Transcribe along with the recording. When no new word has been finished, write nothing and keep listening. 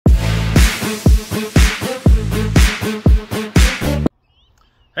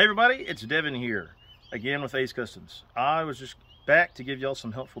Hey everybody, it's Devin here, again with Ace Customs. I was just back to give y'all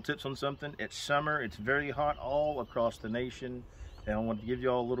some helpful tips on something. It's summer, it's very hot all across the nation, and I wanted to give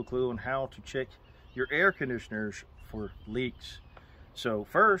y'all a little clue on how to check your air conditioners for leaks. So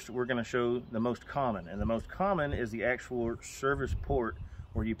first, we're going to show the most common, and the most common is the actual service port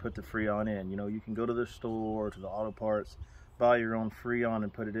where you put the Freon in. You know, you can go to the store, to the auto parts, buy your own Freon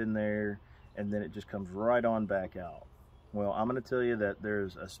and put it in there, and then it just comes right on back out. Well, I'm going to tell you that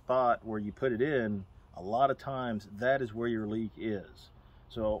there's a spot where you put it in. A lot of times that is where your leak is.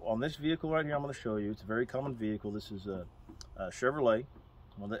 So on this vehicle right here, I'm going to show you. It's a very common vehicle. This is a Chevrolet,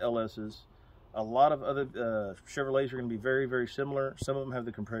 one of the LS's. A lot of other Chevrolets are going to be very, very similar. Some of them have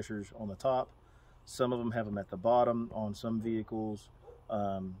the compressors on the top. Some of them have them at the bottom on some vehicles.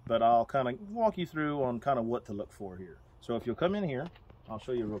 But I'll kind of walk you through on kind of what to look for here. So if you'll come in here, I'll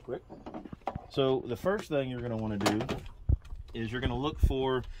show you real quick. So the first thing you're going to want to do is you're going to look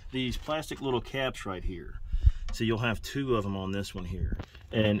for these plastic little caps right here. So you'll have two of them on this one here.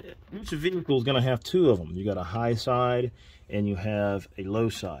 And each vehicle is going to have two of them. You got a high side and you have a low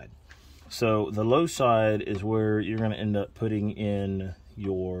side. So the low side is where you're going to end up putting in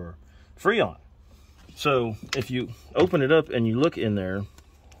your Freon. So if you open it up and you look in there,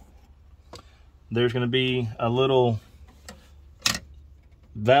 there's going to be a little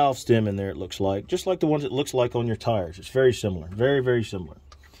valve stem in there, it looks like, just like the ones it looks like on your tires. It's very similar, very, very similar.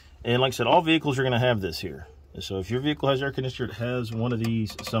 And like I said, all vehicles are going to have this here. So if your vehicle has air conditioner, it has one of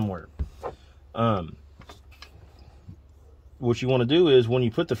these somewhere. What you want to do is when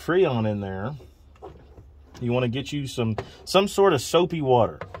you put the Freon in there, you want to get you some sort of soapy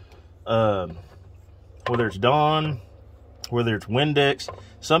water, whether it's Dawn, whether it's Windex,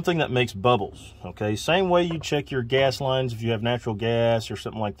 something that makes bubbles, okay? Same way you check your gas lines if you have natural gas or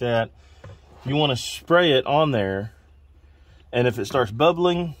something like that. You want to spray it on there, and if it starts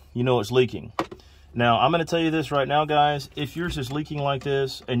bubbling, you know it's leaking. Now, I'm going to tell you this right now, guys. If yours is leaking like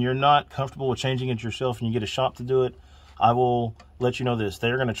this and you're not comfortable with changing it yourself and you get a shop to do it, I will let you know this.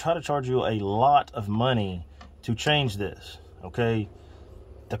 They're going to try to charge you a lot of money to change this, okay?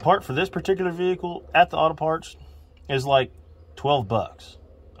 The part for this particular vehicle at the auto parts is like 12 bucks,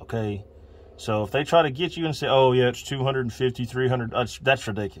 okay? So if they try to get you and say, oh yeah, it's 250, 300, that's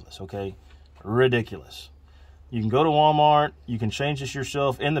ridiculous, okay? Ridiculous. You can go to Walmart, you can change this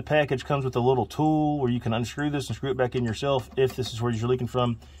yourself. In the package comes with a little tool where you can unscrew this and screw it back in yourself if this is where you're leaking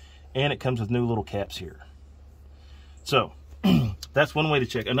from, and it comes with new little caps here. So that's one way to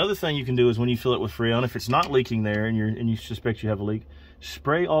check. Another thing you can do is when you fill it with Freon, if it's not leaking there and you suspect you have a leak,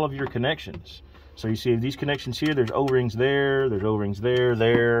 spray all of your connections. So you see these connections here, there's O-rings there, there's O-rings there,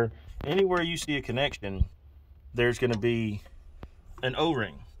 there. Anywhere you see a connection, there's going to be an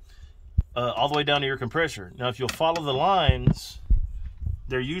O-ring all the way down to your compressor. Now, if you'll follow the lines,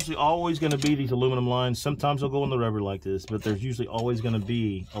 they're usually always going to be these aluminum lines. Sometimes they'll go in the rubber like this, but there's usually always going to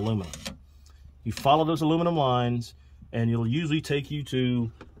be aluminum. You follow those aluminum lines, and it'll usually take you to,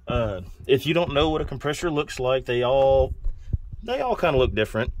 if you don't know what a compressor looks like, they all kind of look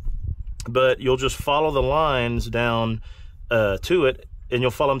different. But you'll just follow the lines down to it, and you'll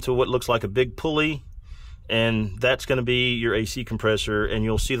follow them to what looks like a big pulley, and that's going to be your AC compressor, and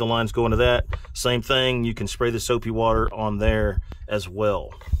you'll see the lines go into that. Same thing, you can spray the soapy water on there as well.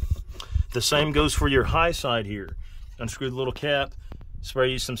 The same goes for your high side here. Unscrew the little cap,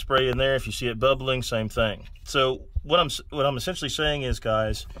 spray some spray in there. If you see it bubbling, same thing. So what I'm essentially saying is,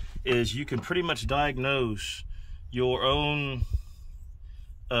 guys, is you can pretty much diagnose your own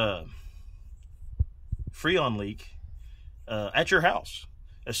Freon leak at your house,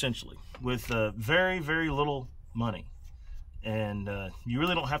 essentially, with very, very little money. And you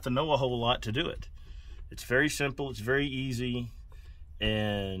really don't have to know a whole lot to do it. It's very simple, it's very easy,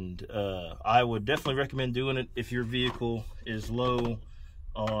 and I would definitely recommend doing it if your vehicle is low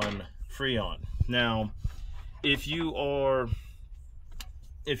on Freon. Now, if your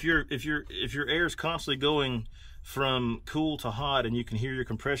air is constantly going from cool to hot and you can hear your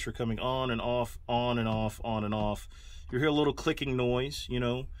compressor coming on and off, on and off, on and off, you hear a little clicking noise, you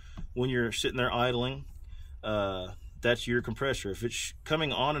know, when you're sitting there idling, that's your compressor. If it's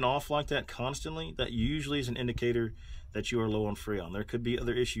coming on and off like that constantly, that usually is an indicator that you are low on Freon. There could be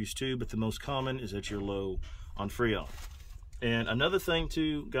other issues too, but the most common is that you're low on Freon. And another thing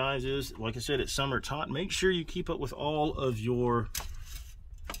too, guys, is, like I said, it's summer, it's hot. Make sure you keep up with all of your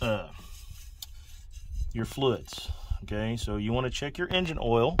fluids, okay? So you want to check your engine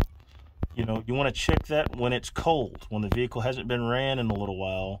oil. You know, you want to check that when it's cold, when the vehicle hasn't been ran in a little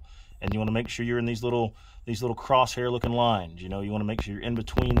while, and you want to make sure you're in these little crosshair looking lines. You know, you want to make sure you're in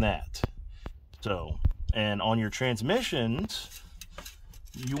between that. So, and on your transmissions,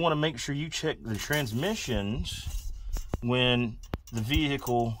 you want to make sure you check the transmissions when the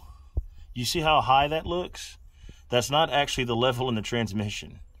vehicle, you see how high that looks? That's not actually the level in the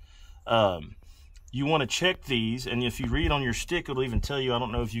transmission. You want to check these, and if you read on your stick, it'll even tell you. I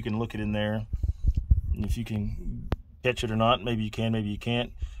don't know if you can look it in there, if you can catch it or not. Maybe you can, maybe you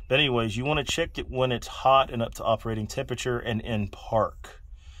can't. But anyways, you want to check it when it's hot and up to operating temperature and in park.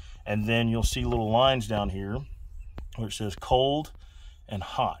 And then you'll see little lines down here where it says cold and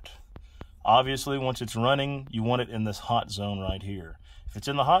hot. Obviously, once it's running, you want it in this hot zone right here. If it's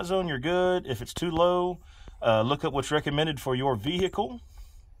in the hot zone, you're good. If it's too low, look up what's recommended for your vehicle,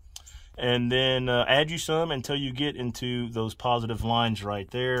 and then add you some until you get into those positive lines right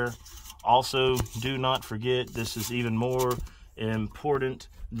there. Also, do not forget, this is even more important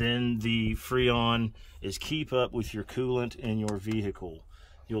than the Freon, is keep up with your coolant in your vehicle.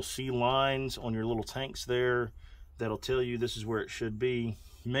 You'll see lines on your little tanks there that'll tell you this is where it should be.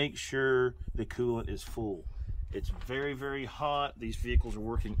 Make sure the coolant is full. It's very, very hot. These vehicles are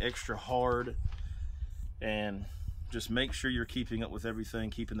working extra hard, and just make sure you're keeping up with everything,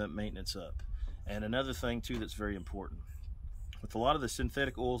 keeping that maintenance up. And another thing too that's very important, with a lot of the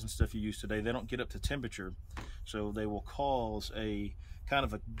synthetic oils and stuff you use today, they don't get up to temperature, so they will cause a kind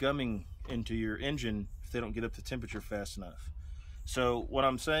of a gumming into your engine if they don't get up to temperature fast enough. So what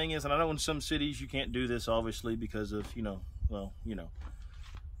I'm saying is, and I know in some cities you can't do this obviously because of,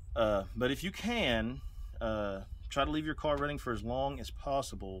 but if you can, try to leave your car running for as long as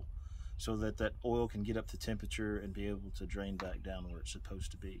possible so that that oil can get up to temperature and be able to drain back down where it's supposed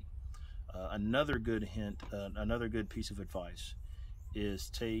to be. Another good hint, another good piece of advice is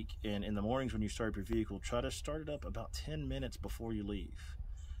take, and in the mornings when you start your vehicle, try to start it up about 10 minutes before you leave.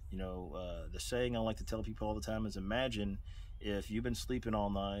 The saying I like to tell people all the time is, imagine if you've been sleeping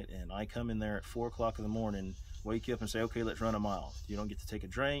all night and I come in there at 4 o'clock in the morning, wake you up and say, okay, let's run a mile. You don't get to take a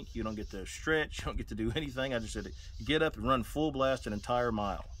drink, you don't get to stretch, you don't get to do anything. I just said, get up and run full blast an entire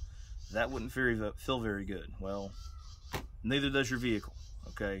mile. That wouldn't feel very good. Well, neither does your vehicle,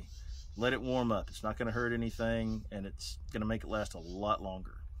 okay? Let it warm up. It's not going to hurt anything, and it's going to make it last a lot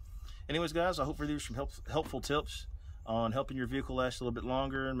longer. Anyways, guys, I hope for these some helpful tips on helping your vehicle last a little bit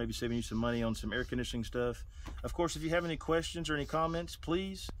longer and maybe saving you some money on some air conditioning stuff. Of course, if you have any questions or any comments,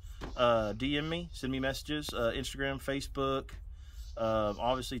 please DM me, send me messages, Instagram, Facebook,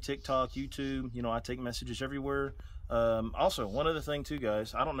 obviously TikTok, YouTube. I take messages everywhere. Also, one other thing too,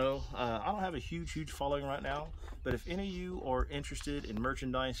 guys, I don't know, I don't have a huge following right now, but if any of you are interested in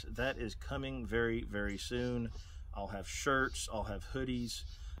merchandise, that is coming very, very soon. I'll have shirts, I'll have hoodies,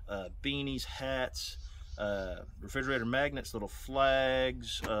 beanies, hats, refrigerator magnets, little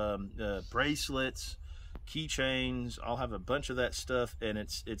flags, bracelets, keychains. I'll have a bunch of that stuff, and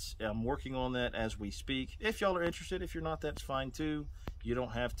I'm working on that as we speak. If y'all are interested, if you're not, that's fine too. You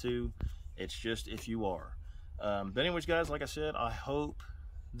don't have to. It's just if you are. But anyways, guys, like I said, I hope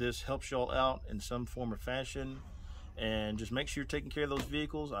this helps y'all out in some form or fashion, and just make sure you're taking care of those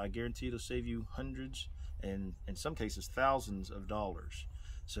vehicles. I guarantee it'll save you hundreds and in some cases thousands of dollars.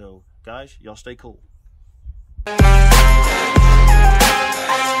 So guys, y'all stay cool.